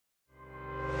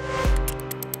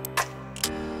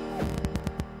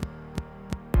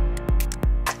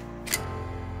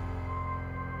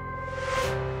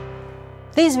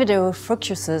This video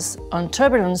focuses on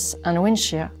turbulence and wind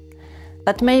shear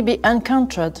that may be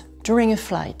encountered during a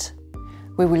flight.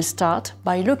 We will start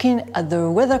by looking at the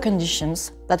weather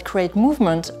conditions that create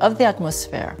movement of the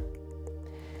atmosphere.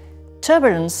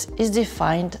 Turbulence is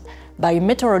defined by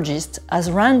meteorologists as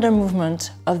random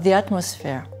movement of the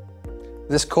atmosphere.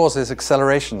 This causes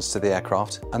accelerations to the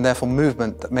aircraft and therefore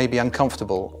movement that may be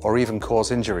uncomfortable or even cause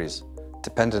injuries,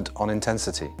 dependent on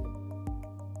intensity.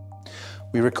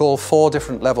 We recall 4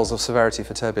 different levels of severity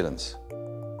for turbulence.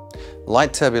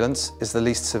 Light turbulence is the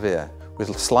least severe,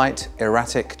 with slight,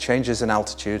 erratic changes in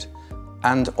altitude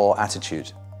and/or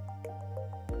attitude.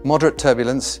 Moderate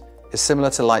turbulence is similar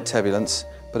to light turbulence,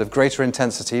 but of greater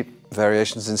intensity.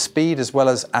 Variations in speed as well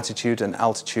as attitude and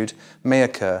altitude may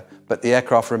occur, but the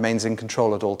aircraft remains in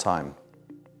control at all time.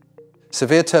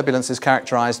 Severe turbulence is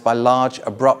characterized by large,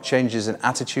 abrupt changes in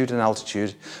attitude and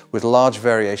altitude with large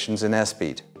variations in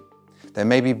airspeed. There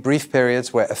may be brief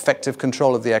periods where effective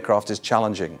control of the aircraft is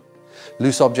challenging.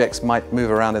 Loose objects might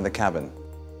move around in the cabin.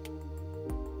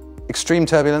 Extreme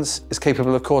turbulence is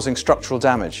capable of causing structural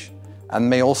damage and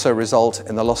may also result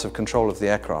in the loss of control of the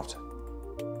aircraft.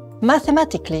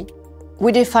 Mathematically,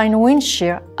 we define wind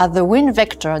shear as the wind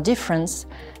vector difference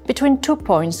between 2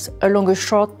 points along a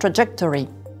short trajectory.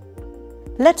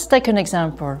 Let's take an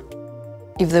example.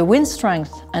 If the wind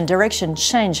strength and direction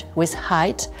change with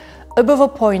height above a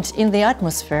point in the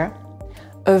atmosphere,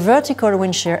 a vertical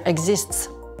wind shear exists.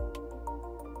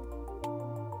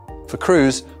 For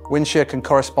cruise, wind shear can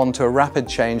correspond to a rapid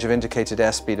change of indicated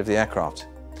airspeed of the aircraft.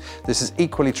 This is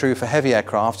equally true for heavy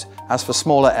aircraft as for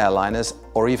smaller airliners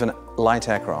or even light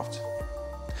aircraft.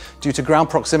 Due to ground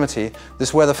proximity,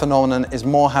 this weather phenomenon is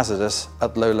more hazardous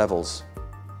at low levels.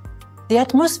 The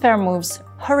atmosphere moves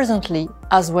horizontally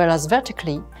as well as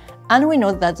vertically, and we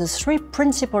know that the 3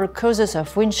 principal causes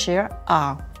of wind shear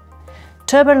are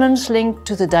turbulence linked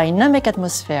to the dynamic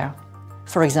atmosphere,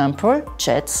 for example,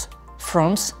 jets,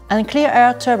 fronts, and clear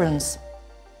air turbulence.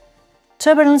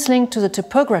 Turbulence linked to the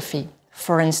topography,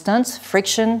 for instance,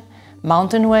 friction,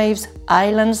 mountain waves,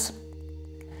 islands,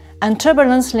 and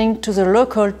turbulence linked to the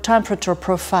local temperature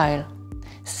profile,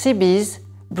 sea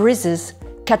breezes,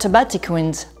 katabatic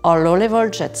winds, or low-level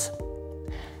jets.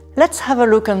 Let's have a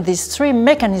look on these 3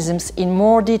 mechanisms in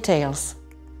more details.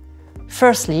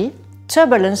 Firstly,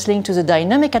 turbulence linked to the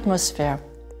dynamic atmosphere.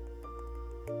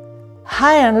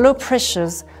 High and low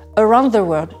pressures around the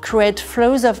world create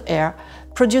flows of air,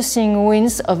 producing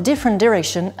winds of different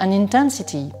direction and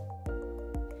intensity.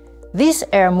 These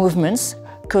air movements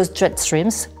cause jet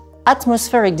streams,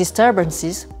 atmospheric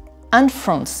disturbances, and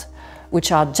fronts,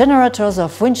 which are generators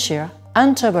of wind shear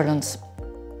and turbulence.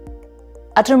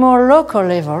 At a more local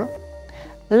level,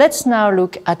 let's now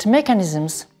look at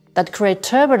mechanisms that create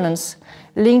turbulence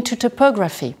linked to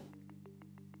topography.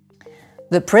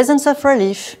 The presence of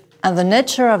relief and the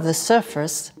nature of the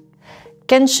surface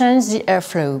can change the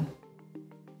airflow.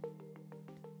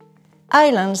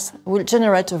 Islands will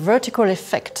generate a vertical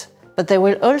effect, but they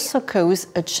will also cause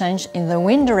a change in the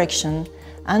wind direction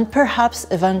and perhaps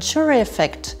a Venturi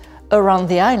effect around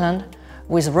the island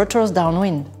with rotors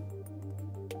downwind.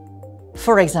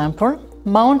 For example,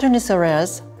 mountainous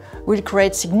areas will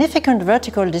create significant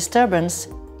vertical disturbance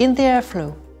in the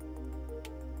airflow.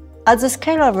 At the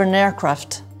scale of an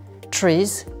aircraft,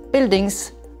 trees,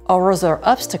 buildings, or other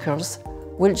obstacles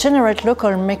will generate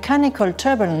local mechanical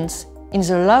turbulence in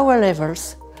the lower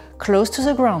levels, close to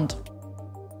the ground.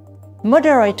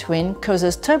 Moderate wind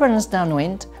causes turbulence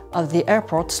downwind of the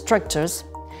airport structures,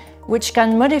 which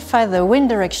can modify the wind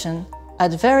direction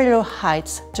at very low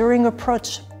heights during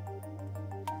approach.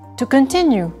 To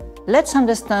continue, let's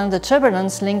understand the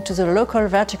turbulence linked to the local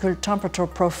vertical temperature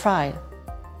profile.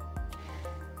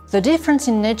 The difference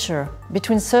in nature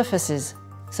between surfaces,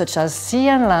 such as sea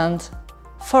and land,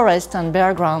 forest and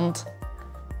bare ground,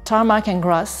 tarmac and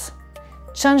grass,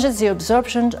 changes the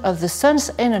absorption of the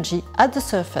sun's energy at the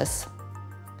surface.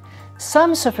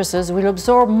 Some surfaces will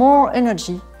absorb more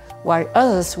energy, while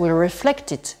others will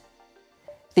reflect it.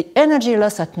 The energy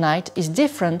loss at night is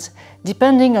different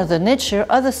depending on the nature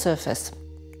of the surface.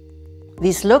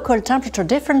 These local temperature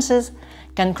differences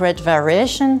can create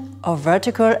variation of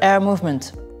vertical air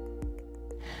movement.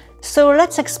 So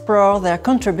let's explore their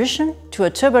contribution to a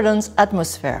turbulence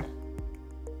atmosphere.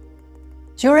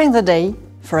 During the day,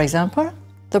 for example,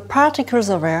 the particles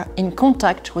of air in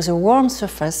contact with a warm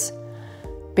surface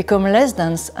become less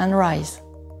dense and rise.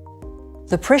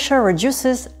 The pressure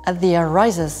reduces as the air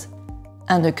rises,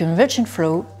 and a convection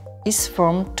flow is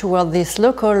formed toward this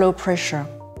local low pressure.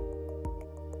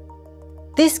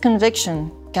 This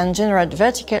convection can generate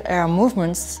vertical air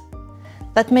movements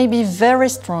that may be very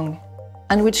strong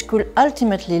and which could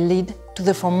ultimately lead to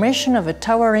the formation of a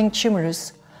towering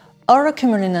cumulus or a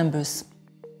cumulonimbus.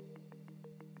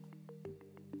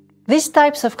 These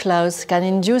types of clouds can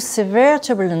induce severe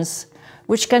turbulence,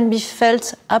 which can be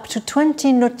felt up to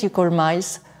 20 nautical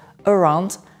miles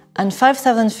around and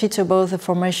 5,000 feet above the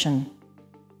formation.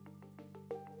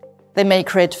 They may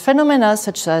create phenomena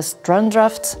such as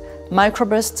downdraft,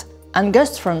 microbursts, and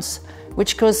gust fronts,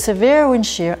 which cause severe wind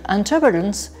shear and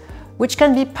turbulence, which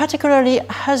can be particularly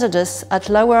hazardous at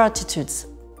lower altitudes.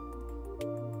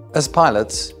 As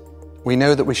pilots, we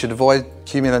know that we should avoid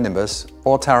cumulonimbus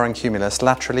or towering cumulus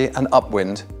laterally and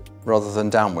upwind rather than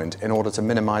downwind in order to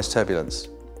minimize turbulence.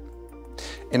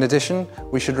 In addition,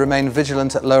 we should remain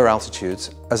vigilant at lower altitudes,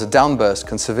 as a downburst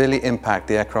can severely impact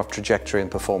the aircraft trajectory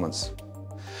and performance.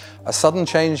 A sudden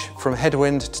change from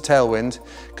headwind to tailwind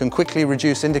can quickly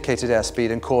reduce indicated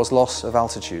airspeed and cause loss of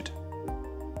altitude.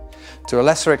 To a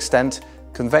lesser extent,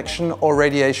 convection or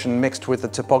radiation mixed with the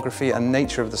topography and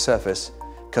nature of the surface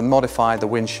can modify the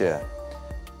wind shear,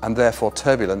 and therefore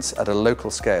turbulence at a local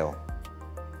scale.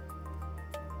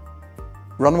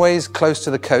 Runways close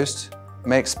to the coast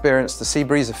may experience the sea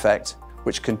breeze effect,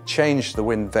 which can change the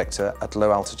wind vector at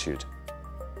low altitude.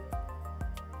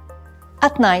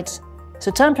 At night,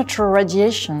 the temperature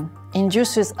radiation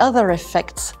induces other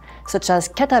effects, such as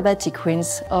katabatic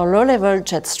winds or low-level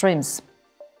jet streams.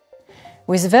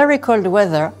 With very cold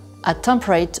weather at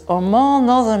temperate or more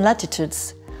northern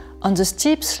latitudes, on the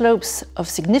steep slopes of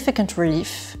significant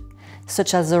relief,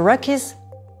 such as the Rockies,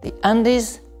 the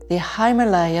Andes, the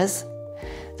Himalayas,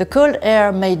 the cold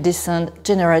air may descend,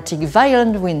 generating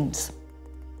violent winds.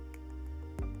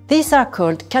 These are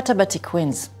called katabatic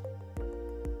winds.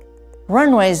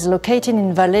 Runways located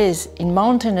in valleys in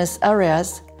mountainous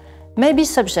areas may be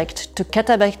subject to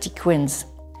katabatic winds,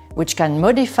 which can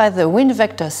modify the wind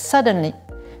vector suddenly,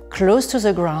 close to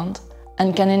the ground,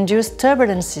 and can induce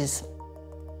turbulences.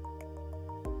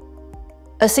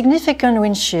 A significant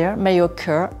wind shear may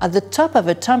occur at the top of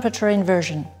a temperature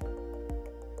inversion.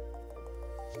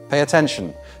 Pay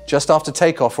attention. Just after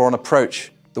takeoff or on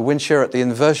approach, the wind shear at the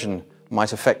inversion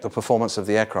might affect the performance of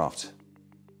the aircraft.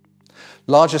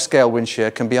 Larger scale wind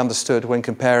shear can be understood when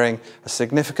comparing a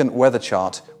significant weather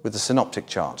chart with the synoptic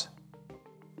chart.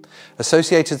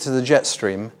 Associated to the jet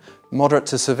stream, moderate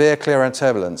to severe clear air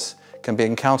turbulence can be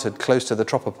encountered close to the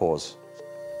tropopause.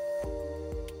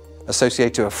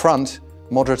 Associated to a front,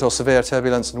 moderate or severe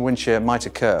turbulence and wind shear might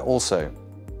occur also.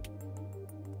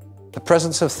 The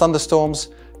presence of thunderstorms,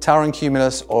 towering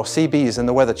cumulus or CBs in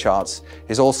the weather charts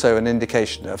is also an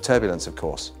indication of turbulence, of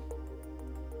course.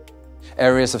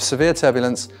 Areas of severe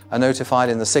turbulence are notified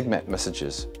in the SIGMET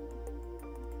messages.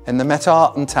 In the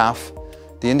METAR and TAF,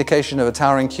 the indication of a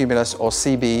towering cumulus or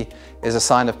CB is a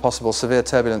sign of possible severe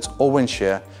turbulence or wind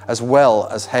shear, as well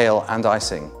as hail and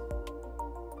icing.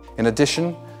 In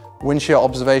addition, wind shear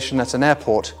observation at an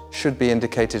airport should be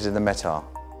indicated in the METAR.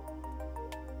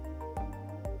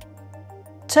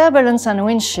 Turbulence and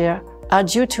wind shear are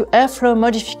due to airflow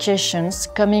modifications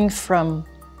coming from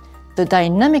the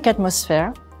dynamic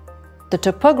atmosphere, the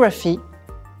topography,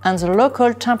 and the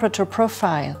local temperature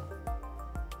profile.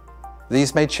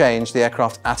 These may change the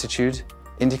aircraft attitude,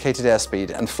 indicated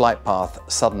airspeed, and flight path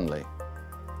suddenly.